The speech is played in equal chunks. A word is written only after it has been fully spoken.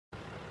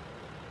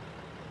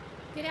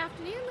Good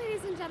afternoon,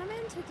 ladies and gentlemen.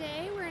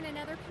 Today we're in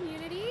another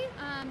community.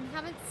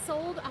 Haven't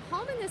sold a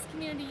home in this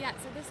community yet,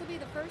 so this will be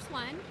the first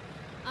one.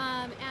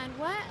 And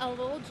what a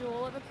little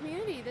jewel of a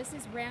community. This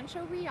is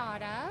Rancho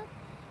Riata.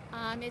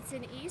 It's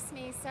in East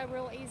Mesa,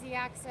 real easy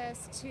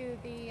access to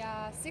the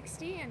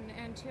 60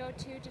 and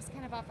 202, just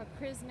kind of off of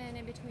Chrisman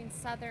in between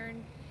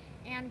Southern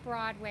and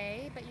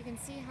Broadway. But you can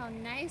see how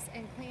nice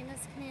and clean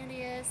this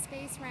community is.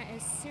 Space rent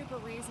is super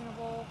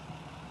reasonable.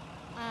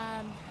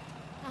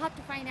 I'll have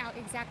to find out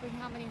exactly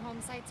how many home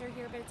sites are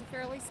here, but it's a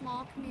fairly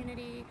small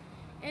community,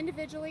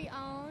 individually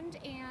owned,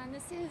 and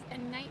this is a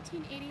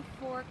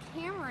 1984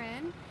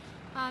 Cameron.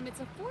 It's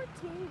a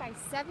 14 by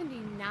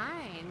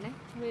 79,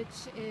 which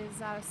is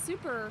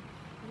super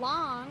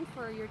long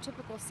for your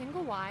typical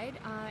single wide,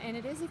 and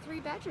it is a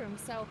 3-bedroom.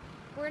 So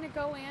we're going to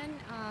go in.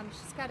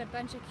 She's got a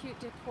bunch of cute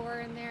decor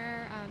in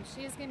there.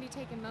 She is going to be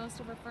taking most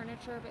of her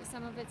furniture, but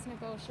some of it's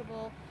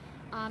negotiable.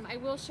 I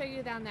will show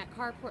you down that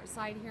carport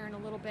side here in a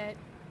little bit.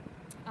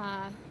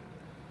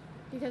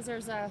 Because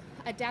there's a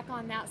deck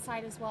on that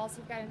side as well, so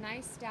you've got a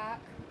nice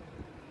deck.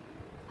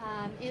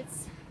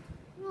 It's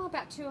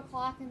about 2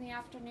 o'clock in the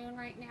afternoon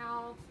right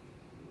now,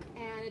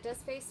 and it does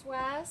face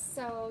west,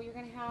 so you're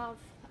going to have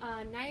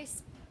a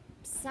nice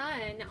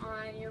sun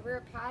on your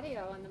rear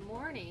patio in the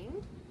morning,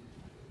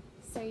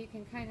 so you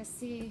can kind of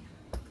see.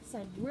 It's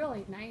a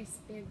really nice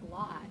big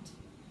lot.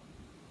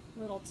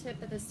 Little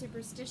tip of the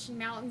Superstition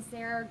Mountains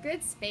there.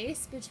 Good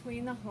space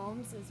between the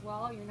homes as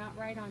well. You're not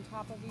right on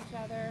top of each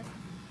other.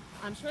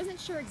 She wasn't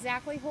sure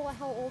exactly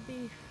how old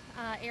the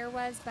air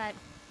was, but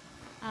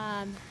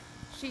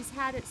she's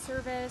had it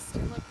serviced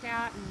and looked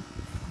at, and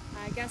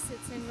I guess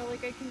it's in really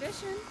good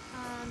condition.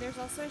 There's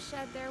also a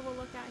shed there we'll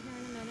look at here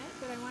in a minute,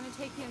 but I want to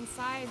take you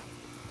inside.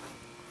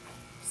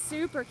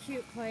 Super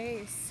cute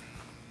place.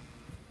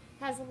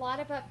 Has a lot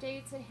of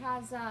updates. It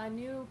has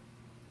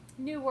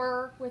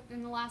newer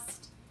within the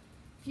last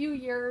few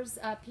years,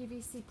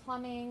 PVC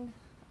plumbing,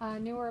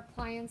 newer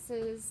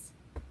appliances.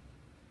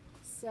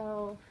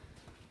 So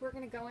we're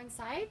going to go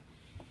inside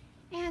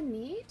and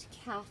meet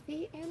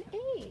Kathy and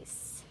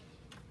Ace.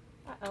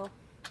 Uh-oh.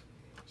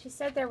 She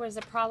said there was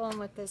a problem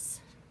with this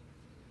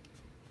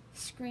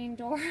screen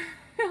door.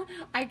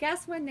 I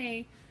guess when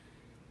they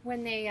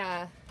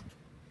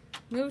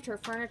moved her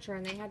furniture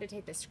and they had to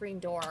take the screen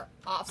door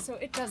off, so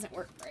it doesn't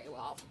work very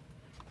well.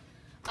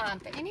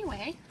 But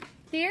anyway,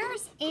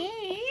 there's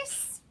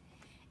Ace.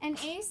 And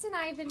Ace and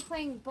I have been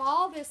playing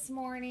ball this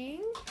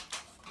morning.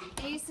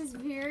 Ace is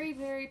very,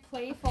 very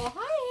playful.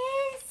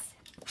 Hi,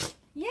 Ace.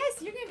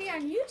 Yes, you're going to be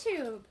on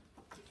YouTube.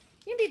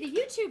 You're going to be the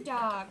YouTube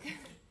dog.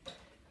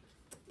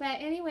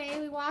 But anyway,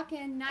 we walk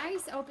in.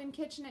 Nice open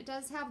kitchen. It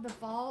does have the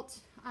vault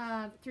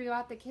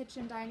throughout the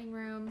kitchen, dining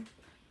room,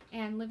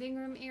 and living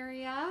room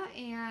area.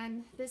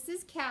 And this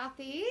is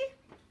Kathy.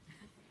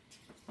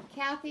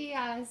 Kathy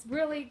has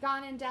really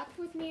gone in depth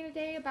with me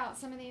today about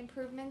some of the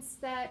improvements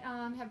that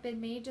have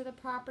been made to the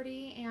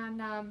property,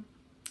 and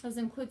those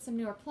include some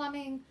newer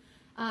plumbing.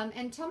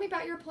 And tell me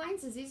about your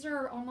appliances. These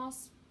are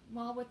almost,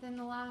 well, within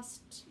the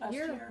last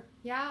year.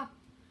 Yeah.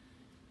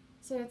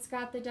 So it's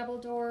got the double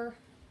door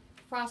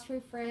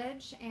frost-free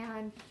fridge,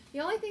 and the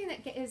only thing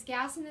that is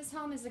gas in this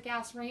home is the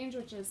gas range,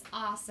 which is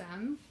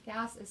awesome.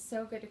 Gas is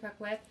so good to cook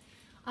with.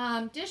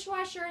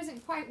 Dishwasher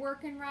isn't quite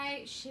working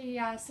right.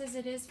 She says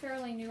it is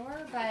fairly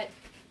newer, but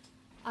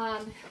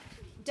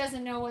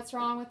doesn't know what's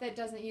wrong with it,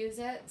 doesn't use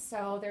it,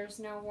 so there's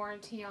no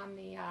warranty on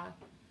the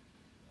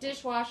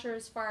dishwasher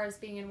as far as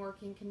being in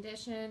working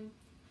condition.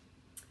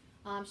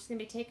 She's going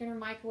to be taking her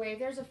microwave.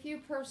 There's a few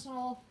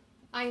personal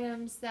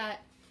items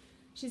that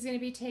she's going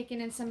to be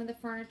taking in some of the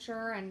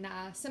furniture, and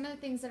some of the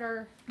things that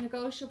are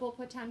negotiable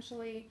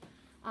potentially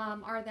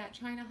are that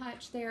china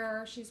hutch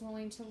there. She's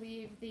willing to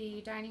leave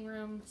the dining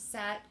room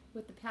set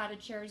with the padded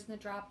chairs and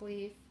the drop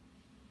leaf,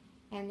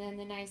 and then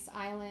the nice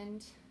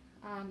island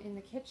in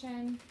the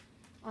kitchen.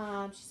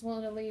 She's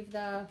willing to leave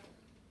the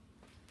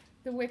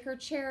wicker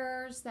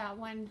chairs, that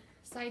one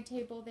side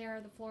table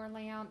there, the floor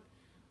lamp.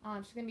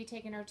 She's going to be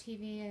taking her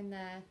TV and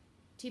the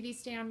TV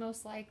stand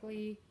most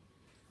likely.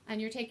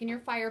 And you're taking your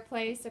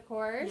fireplace, of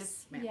course.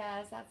 Yes, ma'am.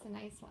 Yes, that's a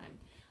nice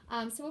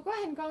one. So we'll go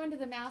ahead and go into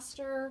the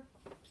master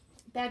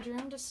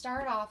bedroom to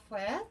start off with.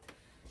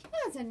 Yeah,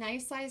 it's a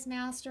nice size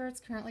master.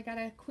 It's currently got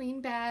a queen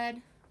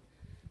bed.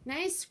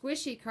 Nice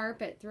squishy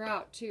carpet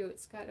throughout too.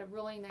 It's got a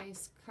really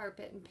nice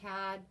carpet and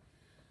pad.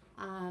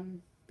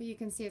 But you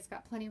can see it's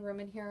got plenty of room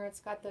in here.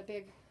 It's got the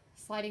big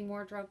sliding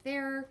wardrobe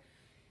there.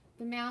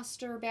 The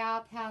master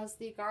bath has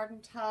the garden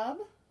tub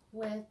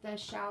with the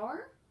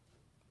shower.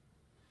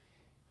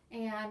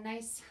 And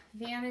nice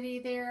vanity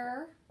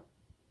there.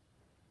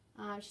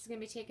 She's going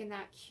to be taking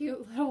that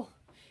cute little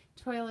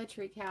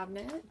toiletry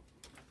cabinet.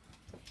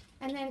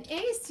 And then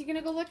Ace, you going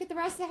to go look at the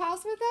rest of the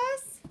house with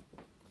us?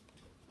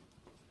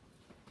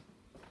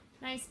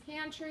 Nice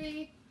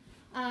pantry.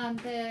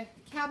 The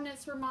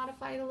cabinets were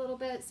modified a little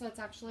bit, so it's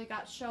actually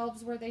got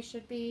shelves where they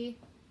should be.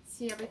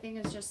 See, everything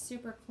is just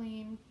super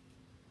clean.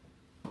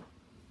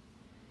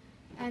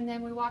 And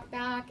then we walk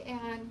back,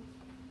 and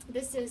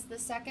this is the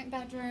second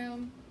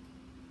bedroom.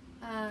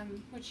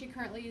 which she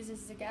currently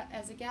uses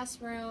as a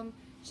guest room.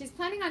 She's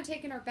planning on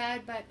taking her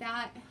bed, but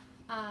that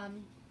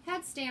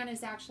headstand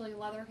is actually a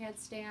leather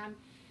headstand,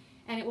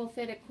 and it will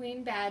fit a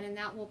queen bed, and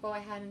that will go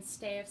ahead and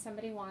stay if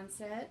somebody wants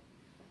it.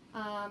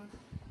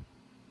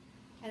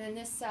 And then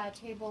this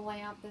table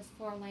lamp, this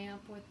floor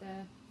lamp with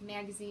the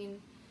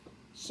magazine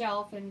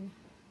shelf and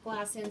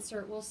glass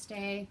insert will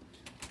stay.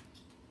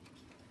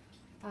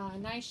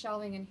 Nice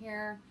shelving in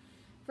here.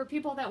 For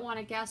people that want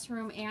a guest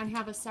room and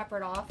have a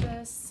separate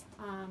office,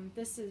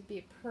 this would be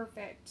a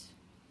perfect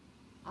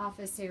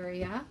office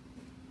area.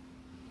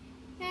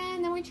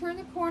 And then we turn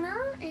the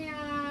corner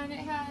and it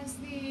has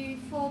the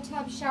full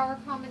tub shower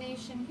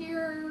combination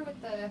here with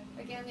the,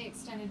 again, the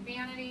extended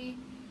vanity.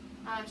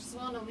 She's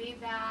willing to leave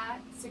that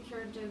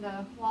secured to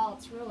the wall.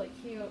 It's really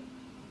cute.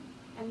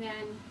 And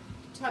then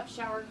tub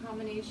shower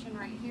combination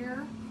right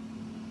here.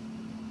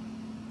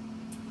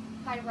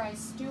 High-rise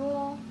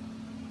stool.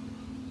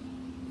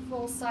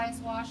 Full-size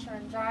washer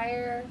and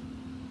dryer.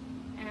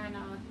 And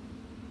a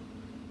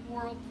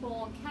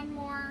Whirlpool and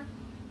Kenmore.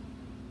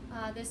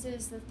 This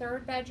is the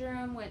third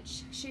bedroom,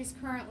 which she's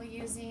currently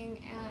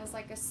using as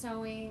like a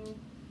sewing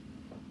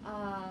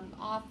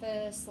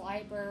office,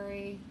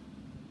 library.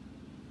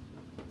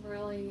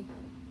 Really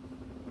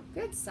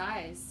good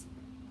size.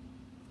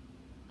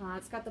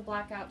 It's got the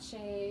blackout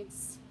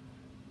shades,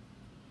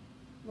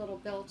 little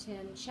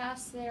built-in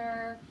chest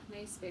there,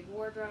 nice big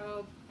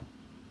wardrobe.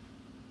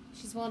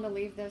 She's willing to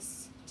leave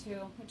this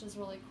too, which is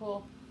really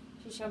cool.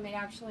 She showed me it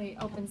actually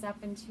opens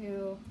up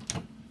into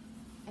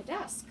a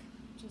desk,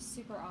 which is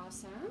super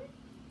awesome.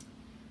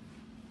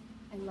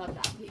 I love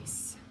that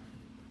piece.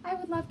 I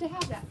would love to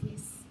have that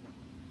piece.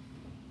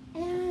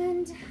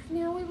 And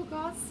now we will go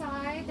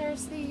outside.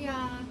 There's the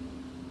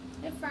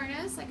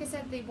furnace. Like I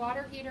said, the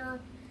water heater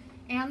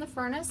and the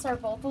furnace are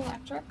both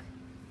electric.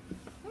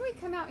 Then we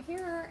come out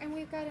here and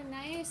we've got a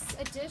nice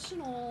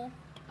additional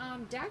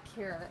deck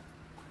here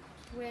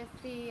with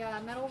the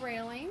metal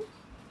railing.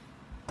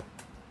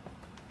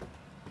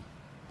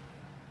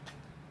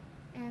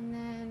 And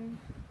then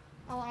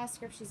I'll ask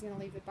her if she's going to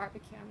leave the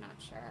barbecue. I'm not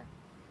sure.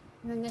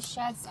 And then the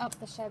shed's, oh,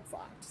 the shed's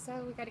locked. So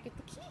we got to get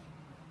the key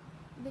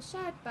of the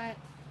shed, but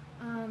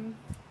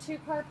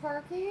 2-car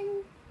parking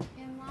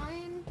in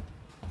line.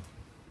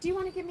 Do you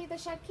want to give me the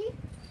shed key?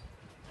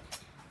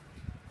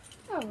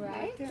 All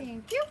right,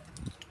 thank you.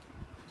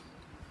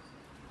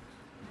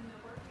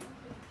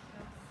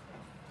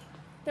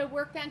 The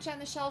workbench and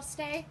the shelves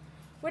stay.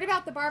 What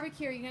about the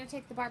barbecue? Are you going to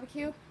take the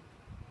barbecue?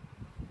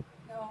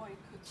 No, it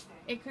could stay.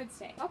 It could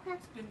stay. Okay.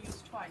 It's been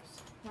used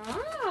twice.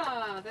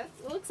 Ah, that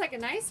looks like a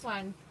nice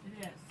one.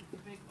 It is. It's a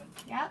big one.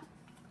 Yep.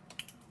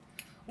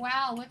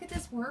 Wow, look at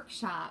this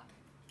workshop.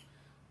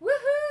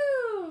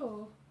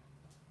 Woohoo!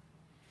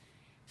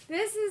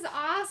 This is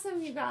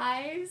awesome, you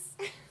guys.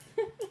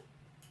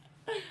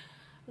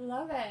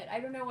 Love it. I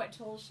don't know what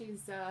tools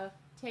she's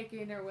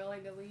taking or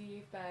willing to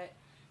leave, but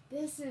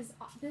this is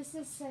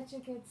such a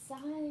good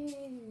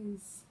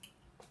size.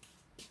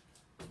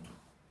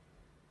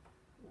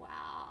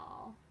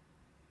 Wow.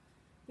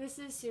 This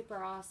is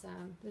super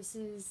awesome. This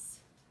is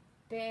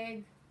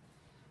big.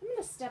 I'm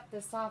going to step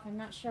this off. I'm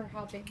not sure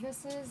how big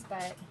this is,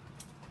 but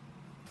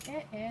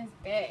it is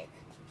big.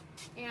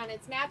 And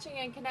it's matching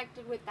and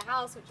connected with the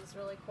house, which is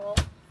really cool.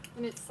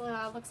 And it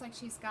looks like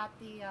she's got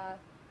the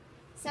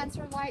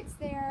sensor lights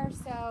there.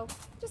 So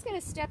I'm just going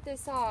to step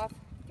this off.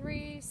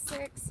 3,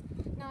 6,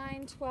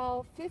 9,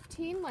 12,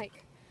 15,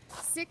 like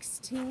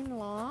 16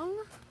 long.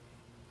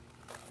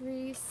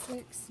 3,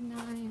 6,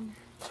 9,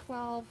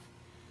 12,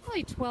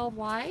 probably 12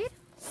 wide.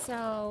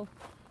 So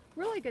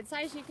really good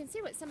size. You can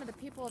see what some of the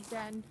people have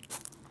done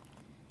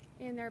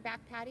in their back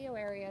patio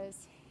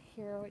areas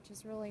here, which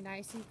is really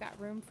nice. You've got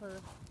room for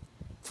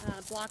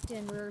blocked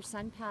in rear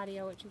sun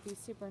patio, which would be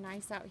super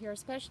nice out here,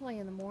 especially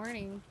in the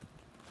morning,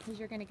 because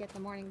you're going to get the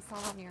morning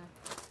sun on your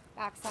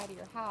back side of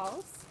your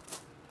house.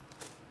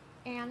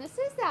 And this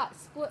is that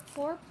split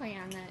floor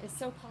plan that is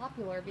so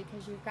popular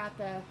because you've got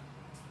the,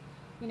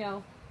 you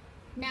know,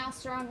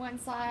 master on one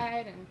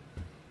side and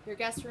your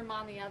guest room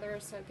on the other,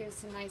 so it gives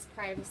some nice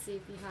privacy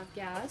if you have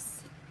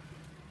guests.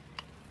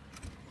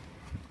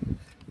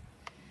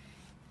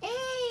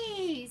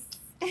 Ace!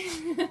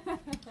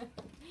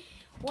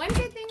 One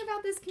good thing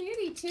about this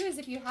community too is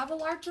if you have a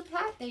larger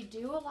pet, they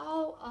do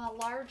allow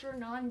larger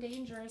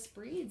non-dangerous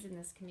breeds in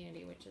this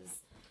community, which is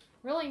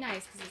really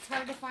nice because it's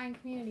hard to find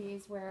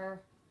communities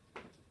where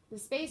the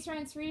space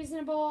rent's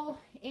reasonable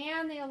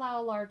and they allow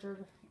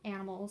larger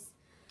animals.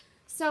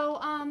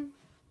 So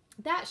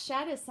that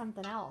shed is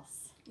something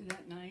else. Is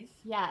that nice?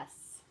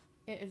 Yes,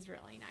 it is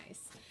really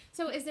nice.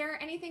 So is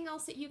there anything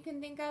else that you can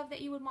think of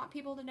that you would want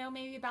people to know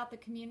maybe about the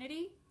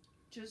community?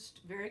 Just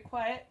very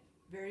quiet,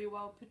 very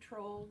well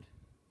patrolled.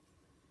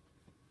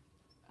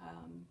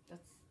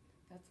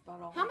 That's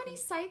about all. How many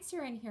sites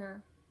are in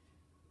here?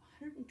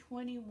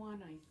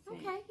 121, I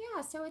think. Okay,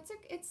 yeah. So it's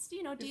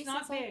you know, decent.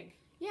 It's not big.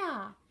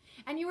 Yeah.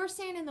 And you were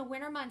saying in the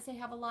winter months they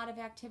have a lot of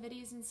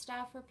activities and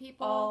stuff for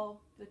people.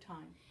 All the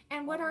time.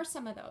 And what are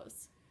some of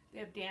those? They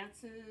have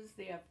dances,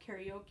 they have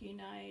karaoke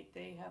night,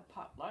 they have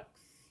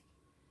potlucks.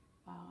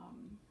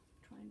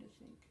 Trying to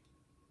think.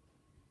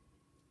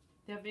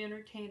 They have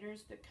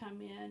entertainers that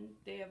come in.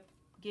 They have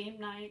game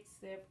nights.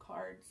 They have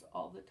cards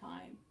all the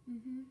time.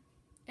 Mm-hmm.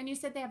 And you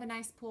said they have a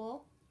nice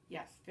pool?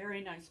 Yes,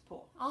 very nice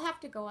pool. I'll have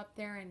to go up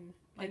there and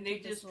and they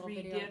just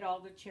redid all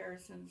the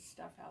chairs and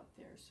stuff out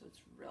there, so it's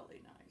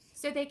really nice.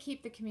 So they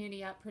keep the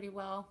community up pretty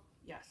well?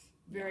 Yes,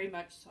 very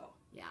much so.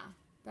 Yeah,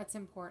 that's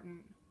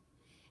important.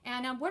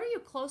 And what are you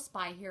close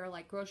by here,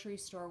 like grocery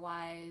store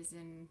wise?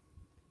 And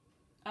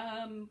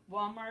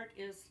Walmart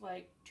is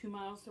like 2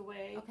 miles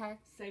away. Okay.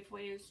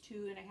 Safeway is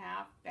 2.5.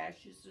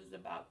 Spacious is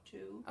about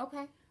 2.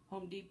 Okay.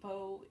 Home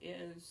Depot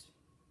is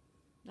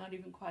not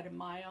even quite a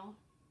mile.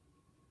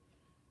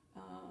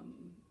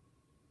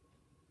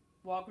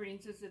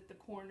 Walgreens is at the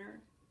corner.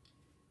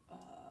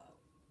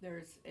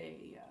 There's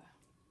a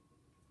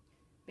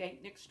bank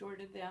next door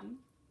to them.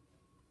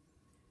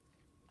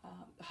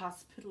 The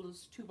hospital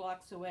is 2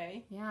 blocks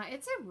away. Yeah,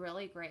 it's a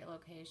really great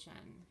location,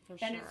 for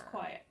sure. And it's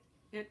quiet.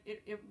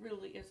 It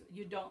really is.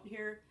 You don't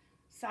hear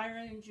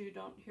sirens. You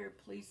don't hear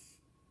police.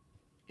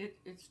 It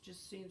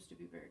just seems to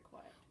be very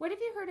quiet. What have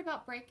you heard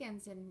about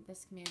break-ins in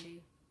this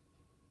community?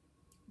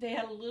 They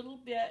had a little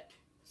bit,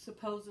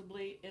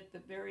 supposedly, at the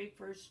very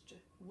first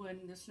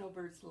when the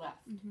snowbirds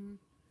left. Mm-hmm.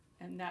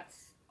 And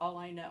that's all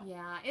I know.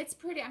 Yeah, it's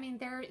pretty. I mean,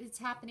 it's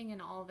happening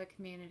in all the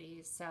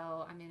communities.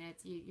 So, I mean,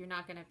 you're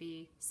not going to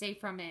be safe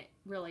from it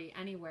really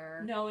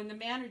anywhere. No, and the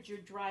manager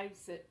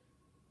drives it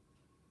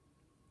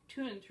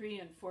 2 and 3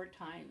 and 4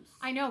 times.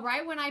 I know.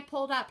 Right when I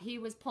pulled up, he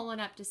was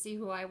pulling up to see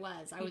who I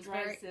was. He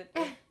drives it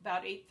at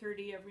about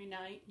 8:30 every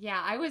night.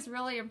 Yeah, I was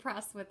really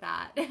impressed with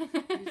that.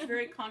 He's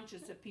very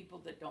conscious of people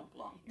that don't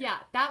belong here. Yeah,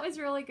 that was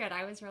really good.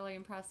 I was really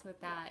impressed with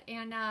that.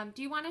 And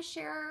do you want to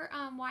share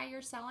why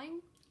you're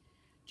selling?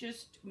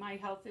 Just my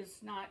health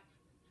is not.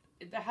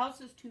 The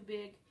house is too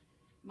big.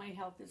 My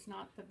health is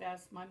not the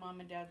best. My mom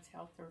and dad's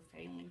health are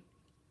failing.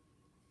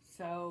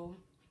 So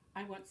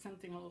I want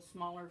something a little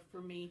smaller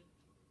for me.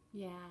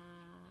 Yeah.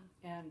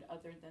 And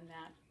other than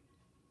that,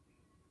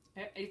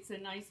 it's a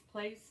nice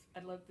place.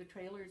 I love the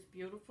trailer. It's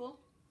beautiful.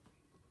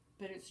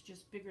 But it's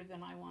just bigger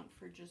than I want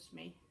for just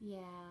me.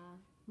 Yeah.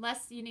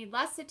 You need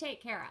less to take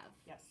care of.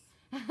 Yes.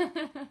 Yeah.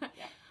 The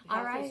All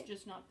health right. is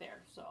just not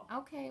there. So.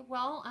 Okay.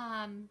 Well,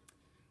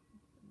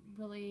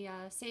 really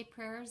say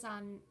prayers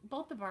on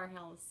both of our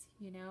healths.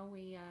 You know,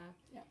 we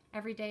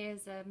every day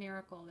is a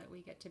miracle that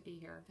we get to be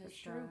here. That's for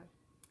sure. true.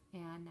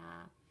 And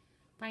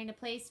find a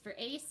place for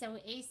Ace so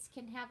Ace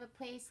can have a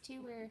place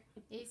too where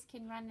Ace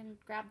can run and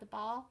grab the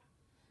ball.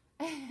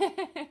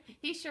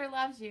 He sure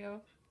loves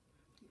you.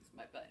 He's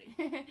my buddy.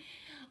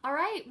 All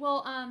right.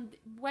 Well,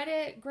 what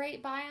a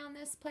great buy on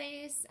this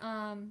place.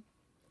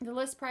 The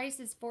list price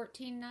is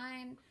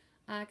 $14,900.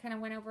 Kind of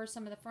went over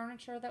some of the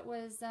furniture that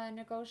was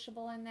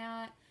negotiable in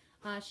that.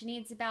 She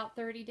needs about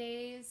 30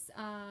 days.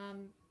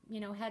 You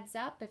know, heads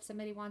up if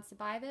somebody wants to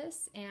buy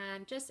this,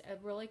 and just a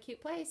really cute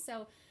place.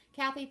 So,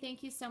 Kathy,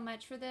 thank you so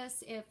much for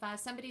this. If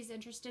somebody's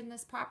interested in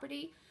this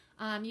property,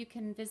 you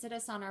can visit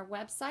us on our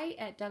website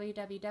at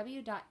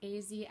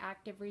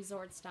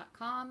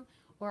www.azactiveresorts.com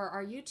or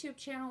our YouTube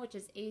channel, which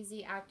is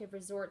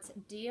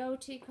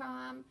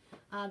azactiveresorts.com.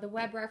 The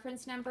web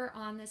reference number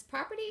on this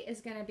property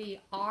is going to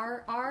be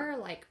RR,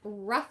 like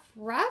rough,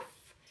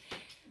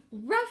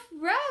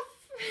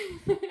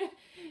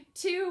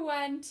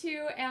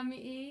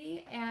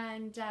 212ME,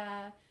 and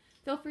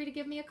feel free to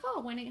give me a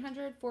call,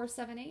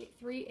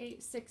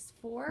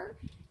 1-800-478-3864.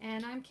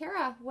 And I'm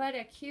Kara. What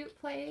a cute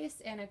place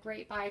and a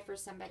great buy for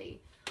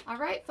somebody. All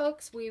right,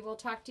 folks, we will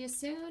talk to you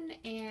soon,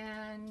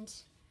 and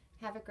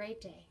have a great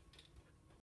day.